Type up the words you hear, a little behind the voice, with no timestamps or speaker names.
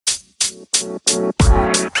Have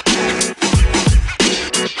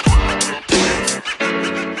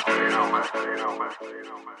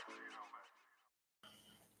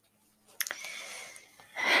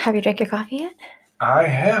you drank your coffee yet? I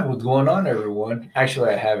have. What's going on, everyone? Actually,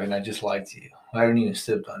 I haven't. I just lied to you. I haven't even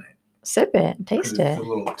sipped on it Sip it. because Taste it's it. a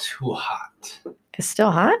little too hot. It's still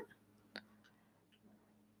hot?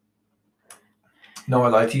 No, I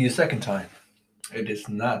lied to you a second time. It is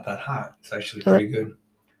not that hot. It's actually Does pretty good.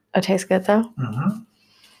 it taste good though? Mm-hmm.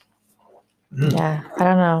 Yeah. I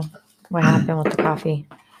don't know what happened with the coffee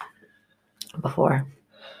before.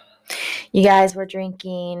 You guys were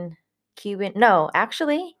drinking Cuban. No,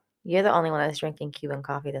 actually, you're the only one that's drinking Cuban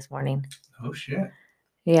coffee this morning. Oh, shit.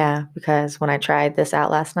 Yeah, because when I tried this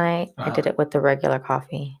out last night, I Uh-huh. did it with the regular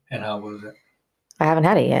coffee. And how was it? I haven't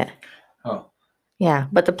had it yet. Oh, Yeah,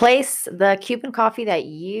 but the Cuban coffee that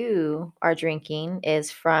you are drinking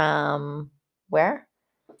is from where?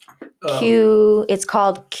 It's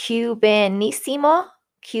called Cubanissimo,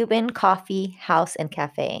 Cuban Coffee House and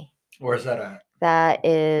Cafe. where's that at? That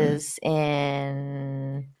is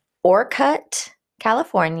in Orcutt,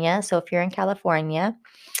 California. So if you're in California,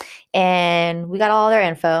 and we got all their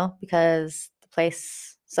info because the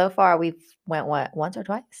place so far we've went once or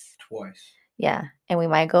twice? Twice. Yeah, and we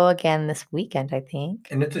might go again this weekend, I think.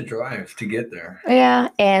 And it's a drive to get there. Yeah,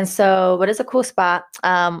 and so but it's a cool spot.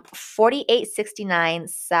 4869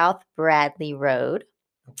 South Bradley Road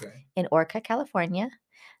Okay. in Orca, California,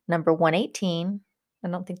 number 118. I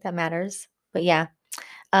don't think that matters, but yeah.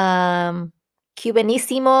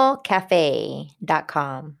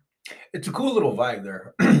 CubanisimoCafe.com. It's a cool little vibe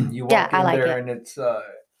there. You Yeah, walk I in like there it. and it's,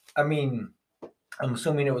 I mean, I'm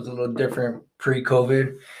assuming it was a little different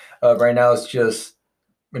pre-COVID. Right now it's just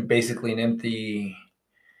basically an empty,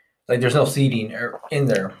 like there's no seating in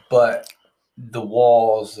there, but the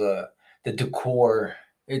walls, the decor,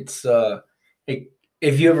 it's it,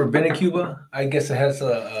 if you ever been to Cuba, I guess it has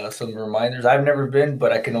some reminders. I've never been,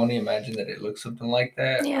 but I can only imagine that it looks something like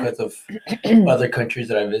that Yeah. because of other countries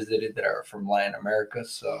that I visited that are from Latin America.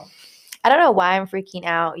 So I don't know why I'm freaking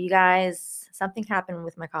out. You guys, something happened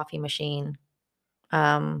with my coffee machine.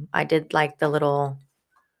 I did like the little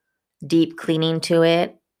deep cleaning to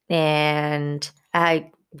it, and I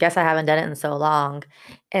guess I haven't done it in so long.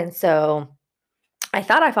 And so I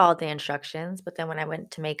thought I followed the instructions, but then when I went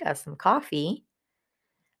to make us some coffee,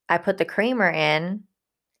 I put the creamer in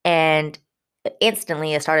and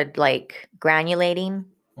instantly it started like granulating,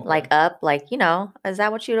 like okay. up, like, is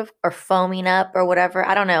that what you'd have, or foaming up or whatever?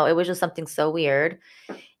 I don't know. It was just something so weird.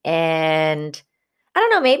 And I don't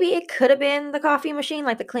know, maybe it could have been the coffee machine,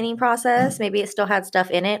 like the cleaning process. Maybe it still had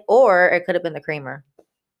stuff in it, or it could have been the creamer.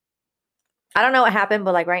 I don't know what happened,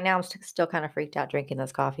 but like right now, I'm still kind of freaked out drinking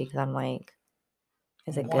this coffee because I'm like,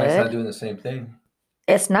 is it Why it's not good? doing the same thing?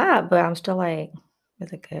 It's not, but I'm still like,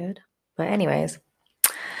 is it good? But, anyways,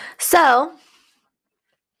 so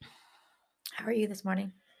how are you this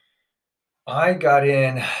morning? I got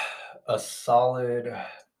in a solid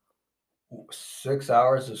 6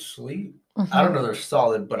 hours of sleep. I don't know they're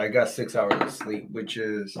solid, but I got 6 hours of sleep, which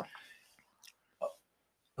is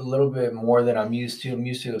a little bit more than I'm used to. I'm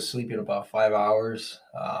used to sleeping about 5 hours.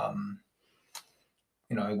 I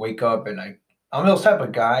wake up and I'm those type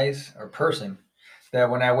of guys or person that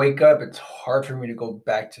when I wake up, it's hard for me to go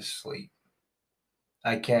back to sleep.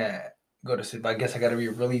 I can't go to sleep. I guess I got to be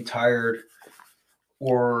really tired,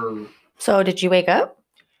 or So, did you wake up?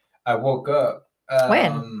 I woke up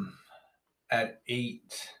When? at 8.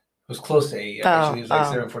 It was close to 8 actually. Oh, It was like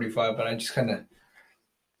oh. 7:45, but I just kind of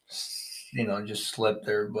just slept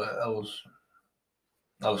there. But I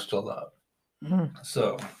was still up. Mhm.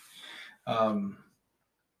 So, um,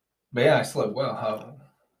 but yeah, I slept well.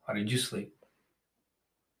 How did you sleep?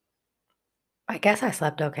 I guess I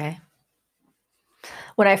slept okay.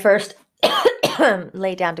 When I first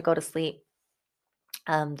lay down to go to sleep,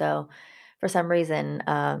 though, for some reason,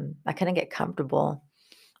 I couldn't get comfortable.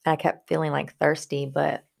 I kept feeling like thirsty,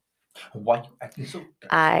 but Why you acting so thirsty?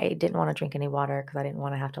 I didn't want to drink any water because I didn't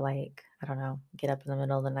want to have to, like, I don't know, get up in the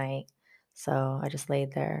middle of the night. So I just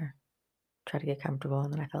laid there, tried to get comfortable,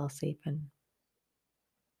 and then I fell asleep. And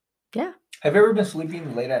yeah. Have you ever been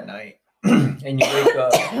sleeping late at night and you wake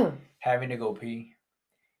up having to go pee,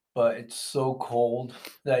 but it's so cold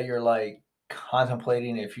that you're like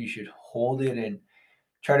contemplating if you should hold it and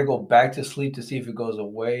try to go back to sleep to see if it goes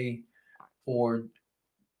away, or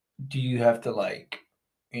do you have to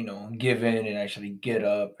give in and actually get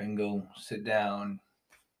up and go sit down,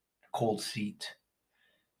 cold seat,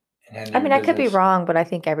 and handle I your mean, I could be business? wrong, but I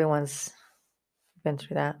think everyone's been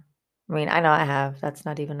through that. I mean, I know I have. That's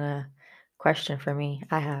not even a question for me.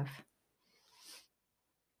 I have.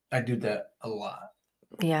 I do that a lot.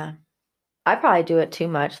 Yeah. I probably do it too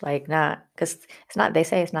much, like, not because it's not they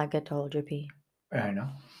say it's not good to hold your pee. I know.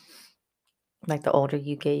 Like, the older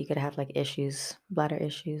you get, you could have, like, issues, bladder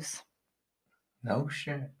issues. No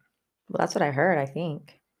shit. Well, that's what I heard, I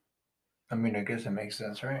think. I mean, I guess it makes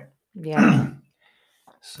sense, right? Yeah.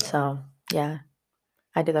 So So, yeah,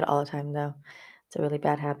 I do that all the time, though. It's a really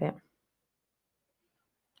bad habit.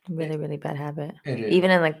 Really, it, really bad habit. it is.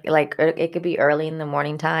 Even in, it could be early in the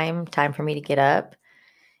morning time for me to get up,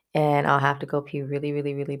 and I'll have to go pee really,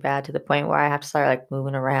 really, really bad to the point where I have to start, like,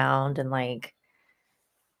 moving around and, like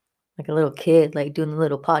a little kid, like, doing the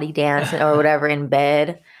little potty dance or whatever in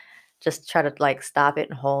bed, just try to, like, stop it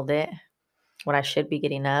and hold it when I should be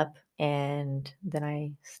getting up, and then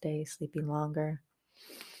I stay sleeping longer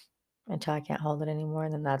until I can't hold it anymore,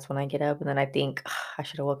 and then that's when I get up, and then I think, "Ugh, I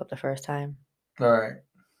should have woke up the first time," All right.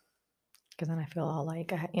 because then I feel all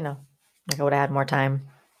like like I would have had more time.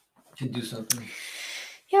 To do something.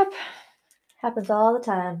 Yep, happens all the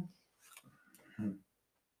time. Hmm.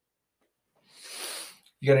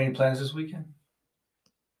 You got any plans this weekend?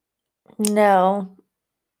 No,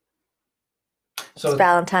 it's So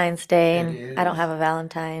Valentine's Day, it and I don't is. have a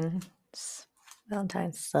Valentine.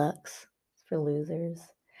 Valentine sucks. It's for losers.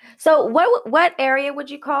 So what area would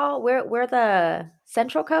you call? We're the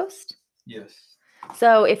Central Coast. Yes.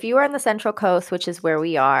 So if you are in the Central Coast, which is where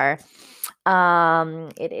we are,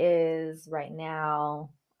 it is right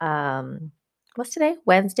now. What's today?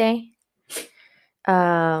 Wednesday.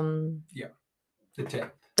 Um, Yeah. The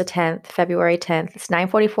 10th. the 10th, February 10th. It's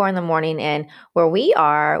 9:44 in the morning, and where we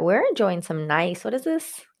are, we're enjoying some nice. What is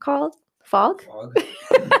this called? Fog. Fog.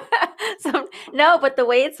 No, but the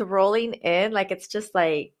way it's rolling in, like it's just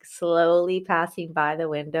like slowly passing by the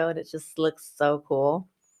window, and it just looks so cool.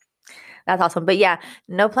 That's awesome. But yeah,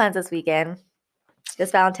 no plans this weekend.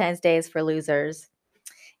 This Valentine's Day is for losers,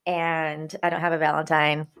 and I don't have a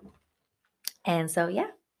Valentine. And so, yeah,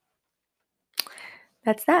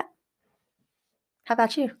 that's that. How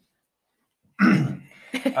about you?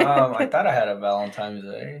 I thought I had a Valentine's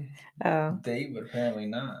Day Oh, date, but apparently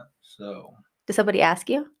not. So did somebody ask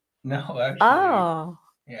you? no, actually, Oh,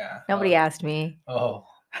 yeah. nobody asked me. Oh,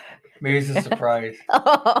 maybe it's a surprise.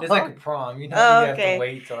 It's like a Oh, prom, you know. You have to okay.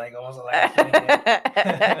 wait till like almost the last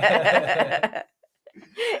minute.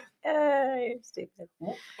 You're stupid.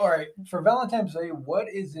 All right, for Valentine's Day, what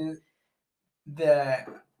is it that?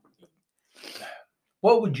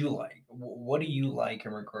 What would you like? What do you like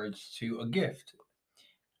in regards to a gift?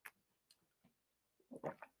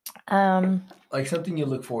 Um, Like something you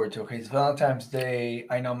look forward to. Okay, it's Valentine's Day.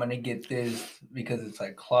 I know I'm gonna get this because it's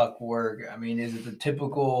like clockwork. I mean, is it the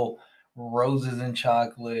typical roses and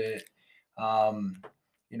chocolate? Um,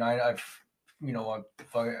 I've, I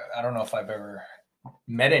don't know if I've ever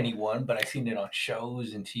met anyone, but I've seen it on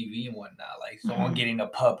shows and TV and whatnot. Like someone mhm. getting a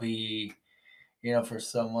puppy, for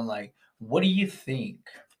someone. Like, what do you think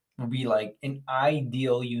would be like an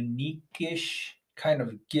ideal, unique-ish kind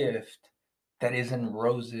of gift that isn't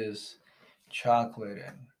roses, chocolate,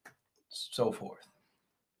 and so forth?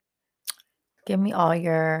 Give me all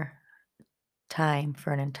your time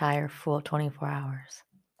for an entire full 24 hours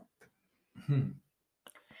Hmm.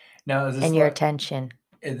 Now, and your attention.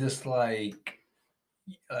 is this like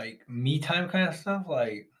me time kind of stuff?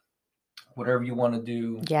 Like whatever you want to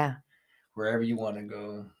do, Yeah. wherever you want to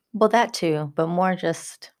go. Well, that too, but more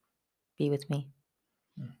just be with me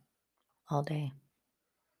Hmm. all day.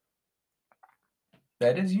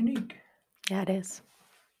 That is unique. Yeah, it is.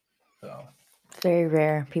 So, It's very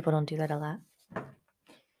rare. People don't do that a lot.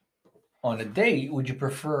 on a date, would you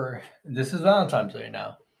prefer? This is Valentine's Day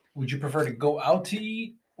now. Would you prefer to go out to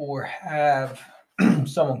eat or have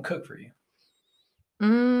someone cook for you?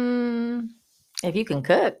 Mm, if you can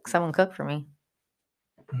cook, someone cook for me.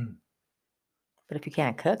 Hmm. But if you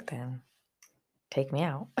can't cook, then take me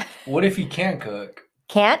out. What if he can't cook?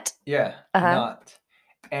 Can't? Yeah, Uh huh. not.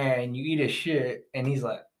 And you eat his shit, and he's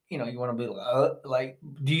like, you want to be like,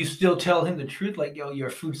 do you still tell him the truth? Like, yo, your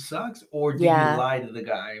food sucks, or do you Yeah. lie to the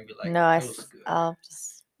guy and be like, No, it was good? I'll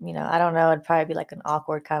just, I don't know. It'd probably be like an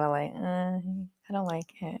awkward kind of like, I don't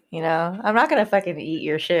like it. I'm not gonna fucking eat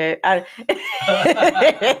your shit.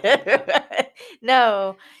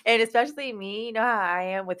 No, and especially me. You know how I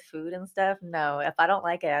am with food and stuff. No, if I don't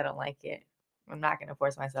like it, I don't like it. I'm not gonna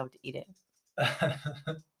force myself to eat it.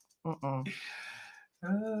 Mm-mm.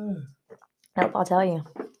 Nope, I'll tell you.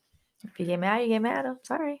 If you get mad, you get mad. I'm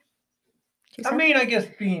sorry. 2 I cents. mean, I guess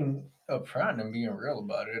being upfront and being real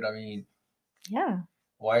about it. I mean, Yeah.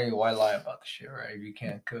 why lie about the shit, right? If you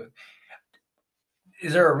can't cook,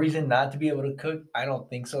 is there a reason not to be able to cook? I don't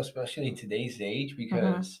think so, especially in today's age, Mm-hmm.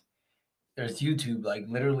 because there's YouTube. Like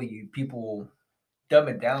literally, people dumb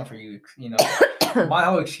it down for you. My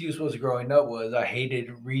whole excuse was growing up was I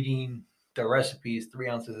hated reading the recipes. 3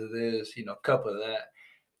 ounces of this, cup of that.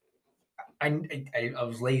 I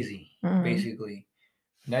was lazy, basically.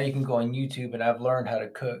 Now you can go on YouTube, and I've learned how to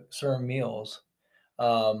cook certain meals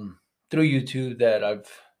through YouTube that I've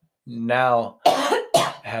now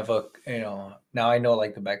have now I know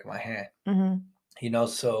like the back of my hand.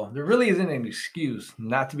 So there really isn't an excuse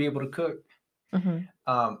not to be able to cook.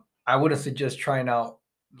 I wouldn't suggest trying out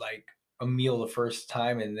like a meal the first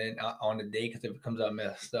time and then on a day, because if it comes out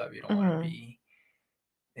messed up, you don't want to be,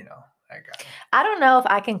 that guy. I don't know if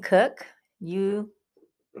I can cook. You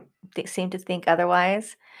seem to think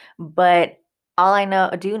otherwise, but all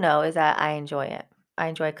I do know is that I enjoy it. I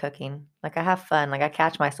enjoy cooking. Like I have fun. Like I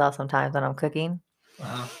catch myself sometimes when I'm cooking.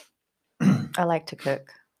 I like to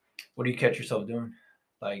cook. What do you catch yourself doing?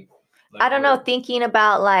 Like I don't know, thinking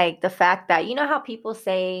about like the fact that, you know how people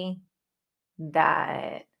say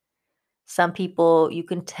that some people, you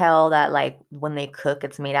can tell that like when they cook,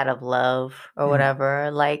 it's made out of love or whatever.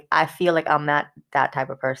 Like I feel like I'm that type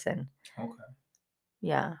of person. Okay.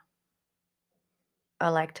 Yeah. I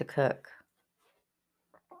like to cook.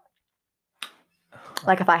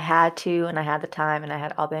 Like if I had to and I had the time and I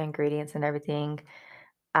had all the ingredients and everything,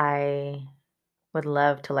 I would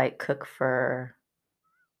love to like cook for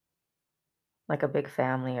like a big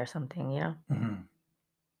family or something,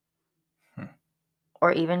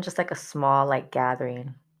 or even just like a small like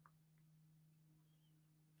gathering.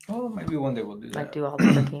 Well, maybe one day we'll do that. Like do all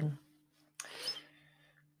the cooking.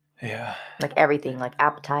 Yeah. Like everything, like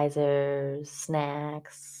appetizers,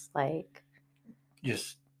 snacks, like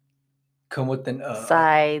just come with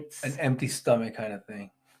sides, an empty stomach kind of thing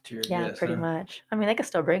to your guest. Pretty much. I mean, they could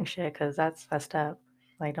still bring shit because that's messed up.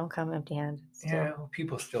 Like, don't come empty-handed. Yeah, well,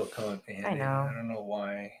 people still come empty-handed. I know. I don't know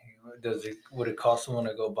why. Would it cost someone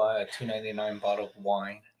to go buy a $2.99 bottle of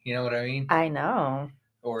wine? You know what I mean? I know.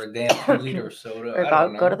 Or a damn 2-liter of soda. Or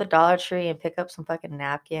go to the Dollar Tree and pick up some fucking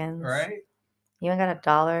napkins. Right? You ain't got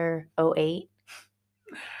 $1.08.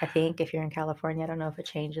 I think if you're in California, I don't know if it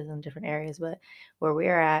changes in different areas, but where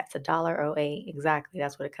we're at, it's $1.08. Exactly,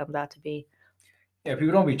 that's what it comes out to be. Yeah,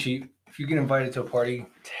 people don't be cheap. If you get invited to a party,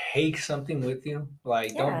 take something with you.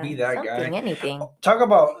 Like, don't be that guy. Anything. Talk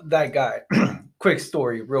about that guy. Quick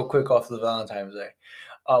story, real quick off the Valentine's Day.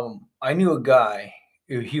 I knew a guy.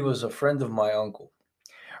 He was a friend of my uncle,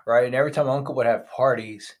 right? And every time my uncle would have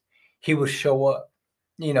parties, he would show up,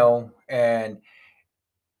 and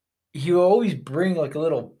he would always bring like a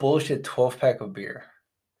little bullshit 12-pack of beer.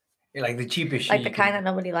 Like the cheapest shit. Like the kind that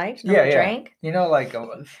nobody liked? Nobody drank? Like I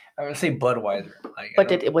would say Budweiser. Like,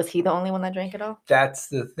 but was he the only one that drank it all? That's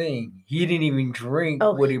the thing. He didn't even drink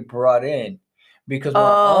what he brought in. Because my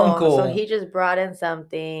uncle... So he just brought in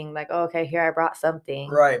something, like, okay, here I brought something.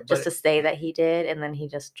 Right. Just to say that he did, and then he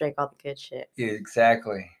just drank all the good shit. Yeah,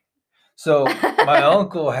 exactly. So my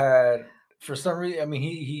uncle had, for some reason, I mean,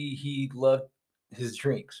 he loved his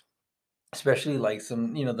drinks, especially like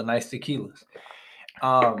some, the nice tequilas.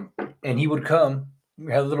 And he would come,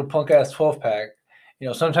 have a little punk ass 12-pack,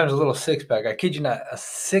 sometimes a little 6-pack. I kid you not, a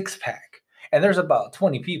 6-pack. And there's about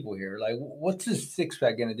 20 people here. Like, what's this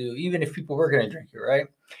 6-pack gonna do? Even if people were gonna drink it, right?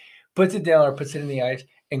 Puts it down or puts it in the ice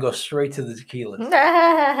and goes straight to the tequilas.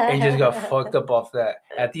 And just got fucked up off that.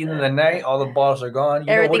 At the end of the night, all the bottles are gone.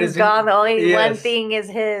 Everything's gone. The only one thing is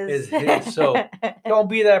his. So don't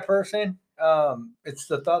be that person. It's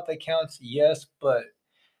the thought that counts, yes, but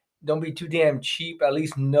don't be too damn cheap. At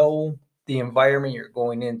least know the environment you're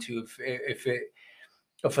going into.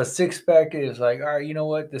 If a 6-pack is like, all right, you know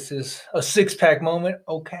what, this is a 6-pack moment,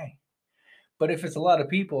 okay. But if it's a lot of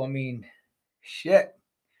people, I mean, shit.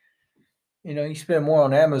 You spend more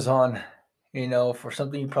on Amazon, for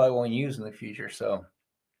something you probably won't use in the future. So,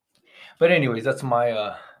 but anyways, that's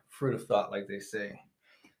my fruit of thought, like they say.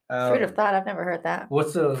 Fruit of thought? I've never heard that.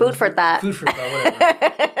 What's the food for thought? Food for thought, whatever.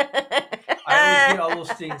 I always get all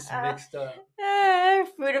those things mixed up.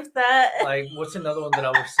 Fruit of thought. Like, what's another one that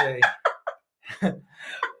I would say?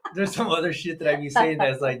 There's some other shit that I be saying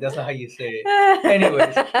that's like, that's not how you say it.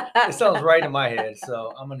 Anyways, it sounds right in my head,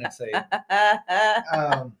 so I'm gonna say it.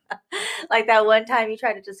 Like that one time you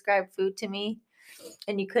tried to describe food to me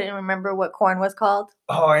and you couldn't remember what corn was called.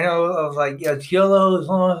 Oh, I know. I was like, yeah, it's yellow, it's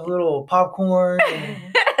a little popcorn.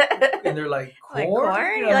 And they're like, corn? Like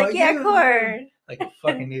corn? You're like, yeah, corn. Like a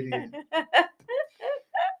fucking idiot.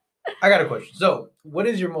 I got a question. So, what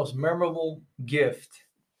is your most memorable gift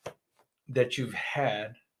that you've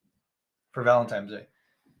had for Valentine's Day?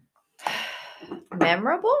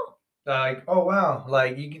 Memorable? Like, oh wow,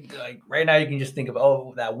 like you can, like right now you can just think of,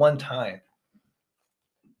 oh, that one time.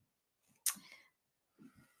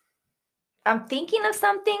 I'm thinking of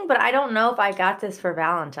something, but I don't know if I got this for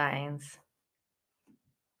Valentine's.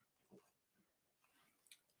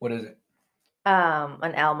 What is it?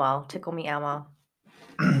 An Elmo. Tickle Me Elmo.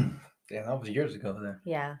 Damn, that was years ago then.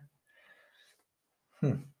 Yeah.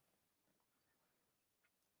 Hmm.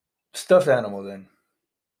 Stuffed animal then.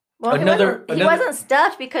 Well, Another he another. wasn't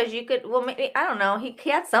stuffed because you could, well, maybe, I don't know. He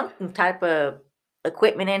had some type of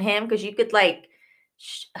equipment in him because you could like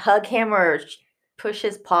hug him or push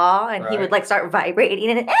his paw and he would Right. like start vibrating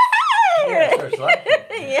and Yeah, it starts laughing.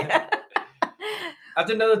 yeah.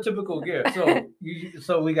 That's another typical gift.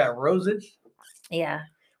 So we got roses, Yeah.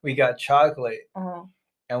 we got chocolate, Uh-huh.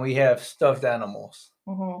 and we have stuffed animals.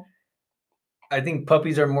 Mhm. I think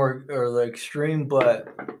puppies are more or the extreme, but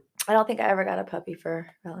I don't think I ever got a puppy for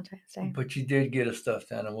Valentine's Day. you did get a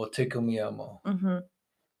stuffed animal. Tickle me Elmo. Mhm.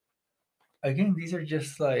 Again, these are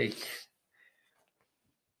just like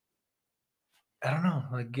I don't know,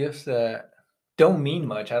 like gifts that don't mean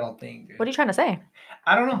much. I don't think, What are dude. you trying to say?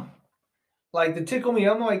 I don't know. Like the Tickle Me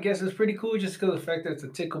Elmo, I guess is pretty cool just because of the fact that it's a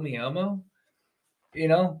Tickle Me Elmo, you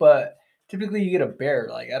know. But typically, you get a bear.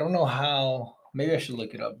 Like I don't know how. Maybe I should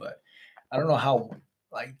look it up, but I don't know how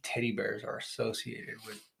like teddy bears are associated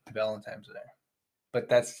with Valentine's Day. But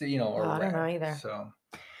that's Oh, a I don't know rat. either. So,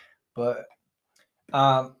 but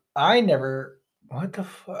I never. What the?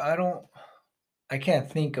 I don't. I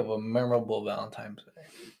can't think of a memorable Valentine's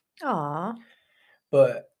Day. Aw.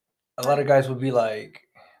 But a lot of guys would be like,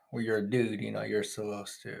 "Well, you're a dude. You're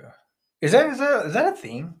supposed to." Is that a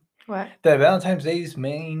thing? What? That Valentine's Day is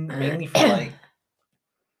mainly for like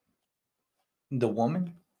the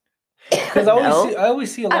woman? Because No, I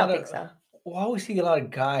always see a I lot don't of think so. well, I always see a lot of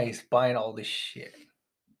guys buying all this shit.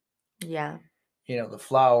 Yeah. The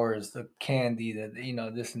flowers, the candy,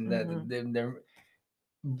 this and that. Mhm.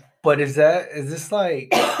 But is this like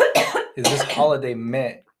is this holiday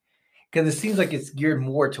meant? Because it seems like it's geared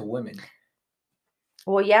more to women.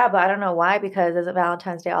 Well, yeah, but I don't know why, because isn't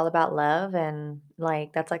Valentine's Day all about love? And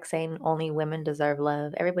like that's like saying only women deserve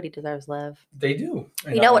love. Everybody deserves love. They do,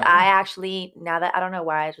 and You know I what I agree. actually, now that I don't know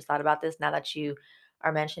why I just thought about this now that you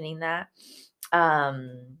are mentioning that.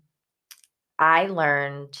 Um I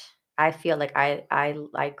learned I feel like I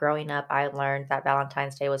like growing up I learned that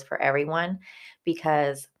Valentine's Day was for everyone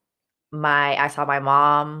because I saw my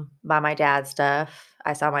mom buy my dad stuff.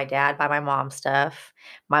 I saw my dad buy my mom stuff.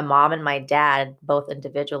 My mom and my dad both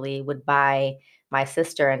individually would buy my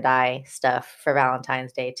sister and I stuff for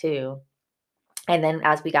Valentine's Day too. And then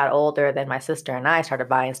as we got older, then my sister and I started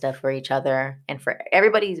buying stuff for each other, and for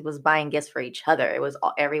everybody was buying gifts for each other. It was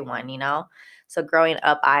everyone, you know. So growing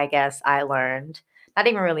up, I guess I learned, not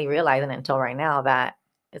even really realizing it until right now, that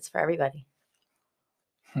it's for everybody.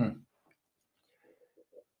 Hmm.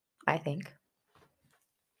 I think.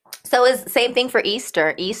 So is the same thing for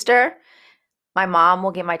Easter. Easter, my mom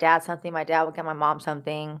will get my dad something, my dad will get my mom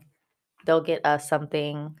something, they'll get us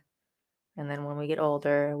something, and then when we get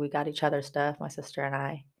older, we got each other stuff, my sister and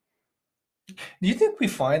I. Do you think we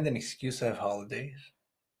find an excuse to have holidays?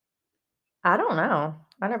 I don't know.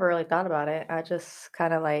 I never really thought about it. I just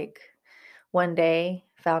kind of like one day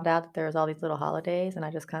found out that there was all these little holidays and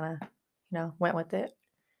I just kind of, went with it.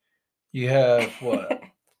 You have what?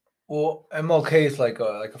 Well, MLK is like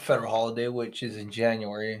a federal holiday, which is in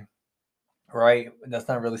January, right? That's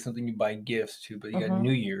not really something you buy gifts to, but you got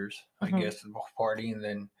New Mhm. Year's, I Mhm. guess, the party, and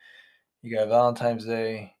then you got Valentine's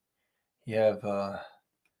Day. You have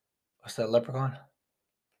what's that leprechaun?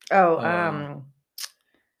 Oh,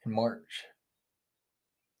 In March.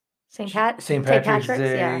 St. St. Patrick's Patrick's,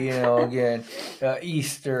 Day, yeah. again,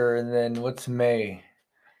 Easter, and then what's May?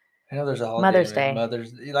 I know there's a holiday Mother's in Day,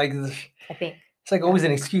 Mother's. I think. It's like Yeah. always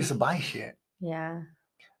an excuse to buy shit. Yeah.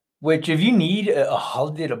 Which, if you need a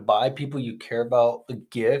holiday to buy people you care about a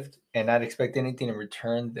gift and not expect anything in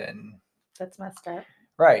return, then That's messed up.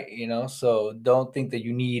 right, so don't think that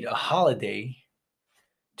you need a holiday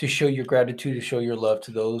to show your gratitude, to show your love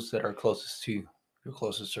to those that are closest to you, your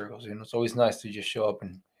closest circles. It's always nice to just show up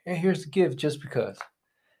and, hey, here's the gift just because.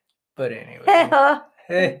 But anyway, I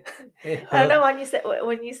hey, hey, don't huh? know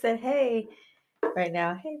when you said hey right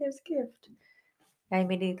now. Hey, there's a gift. I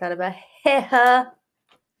immediately thought about hey, huh.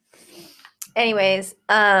 Anyways,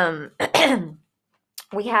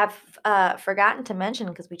 we have forgotten to mention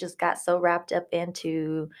because we just got so wrapped up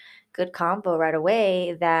into good combo right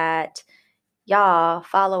away that y'all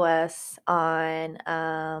follow us on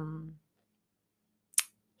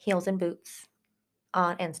Heels and Boots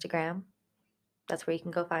on Instagram. That's where you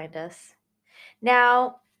can go find us.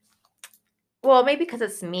 Now, well, maybe because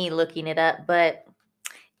it's me looking it up, but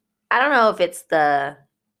I don't know if it's because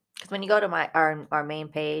when you go to our main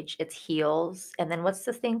page, it's heels, and then what's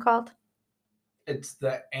this thing called? It's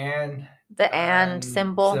the and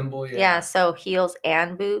symbol. symbol. Yeah, Yeah. so heels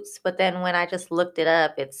and boots. But then when I just looked it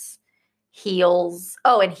up, it's heels.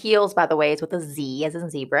 Oh, and heels, by the way, is with a Z as in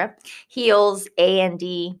zebra. Heels, A and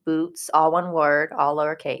D, boots, all one word, all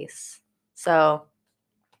lowercase. So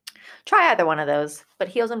try either one of those, but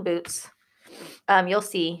heels and boots. You'll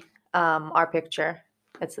see our picture.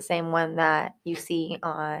 It's the same one that you see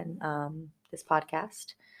on this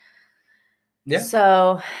podcast. Yeah.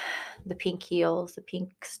 So the pink heels, the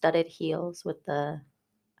pink studded heels with the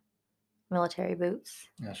military boots.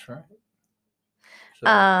 That's right.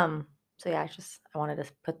 So, so yeah, I wanted to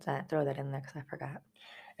throw that in there because I forgot.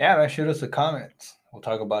 Yeah, man, shoot us the comments. We'll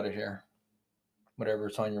talk about it here.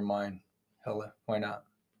 Whatever's on your mind. Hella, why not?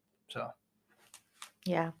 So.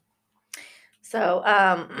 Yeah. So,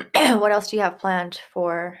 what else do you have planned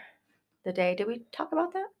for the day? Did we talk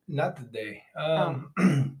about that? Not today.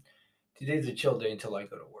 Today's a chill day until I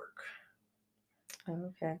go to work.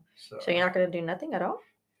 Oh, okay. So you're not going to do nothing at all?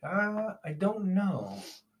 I don't know.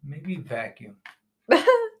 Maybe vacuum.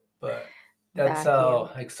 But that's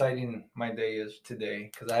how exciting my day is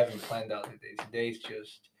today because I haven't planned out the day. Today's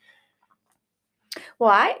just.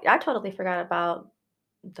 Well, I totally forgot about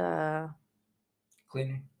the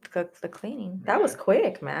cleaning. The cleaning. That was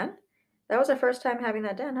quick, man. That was our first time having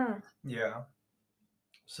that done, huh? Yeah.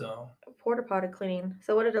 So. Porta potty cleaning.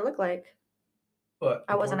 So what did it look like? What?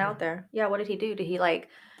 I wasn't out there. Yeah, what did he do? Did he like?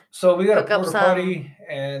 So we got a porta potty,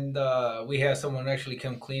 and we had someone actually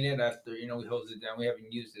come clean it after we hosed it down. We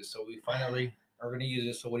haven't used it, so we finally are going to use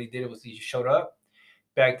it. So what he did was he showed up,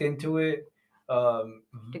 backed into it,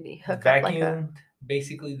 did he hook vacuumed up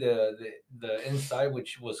basically the inside,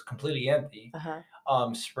 which was completely empty.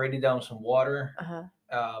 Sprayed it down with some water.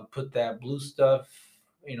 Put that blue stuff,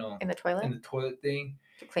 in the toilet thing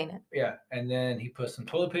to clean it. Yeah, and then he put some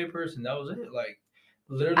toilet papers, and that was it. Like.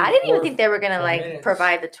 Literally I didn't even think they were gonna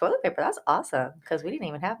provide the toilet paper. That's awesome because we didn't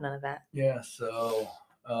even have none of that. Yeah, so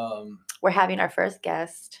we're having our first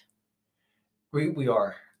guest. We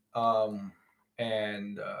are,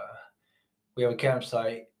 and we have a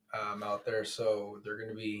campsite out there, so they're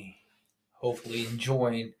gonna be hopefully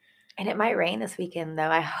enjoying. And it might rain this weekend,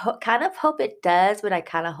 though. I kind of hope it does, but I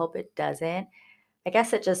kind of hope it doesn't. I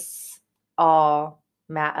guess it just all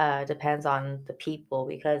depends on the people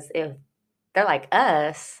because if they're like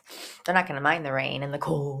us, they're not going to mind the rain and the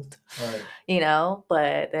cold, right.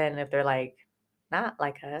 But then if they're like not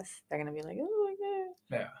like us, they're going to be like, oh my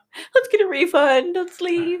God. Yeah. Let's get a refund. Let's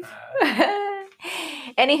leave.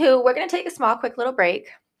 Anywho, we're going to take a small, quick little break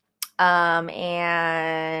and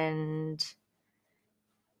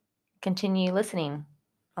continue listening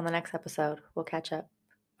on the next episode. We'll catch up.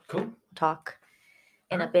 Cool. Talk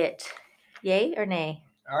in a bit. Yay or nay?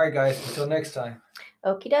 All right, guys. Until next time.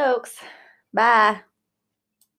 Okie dokes. Bye.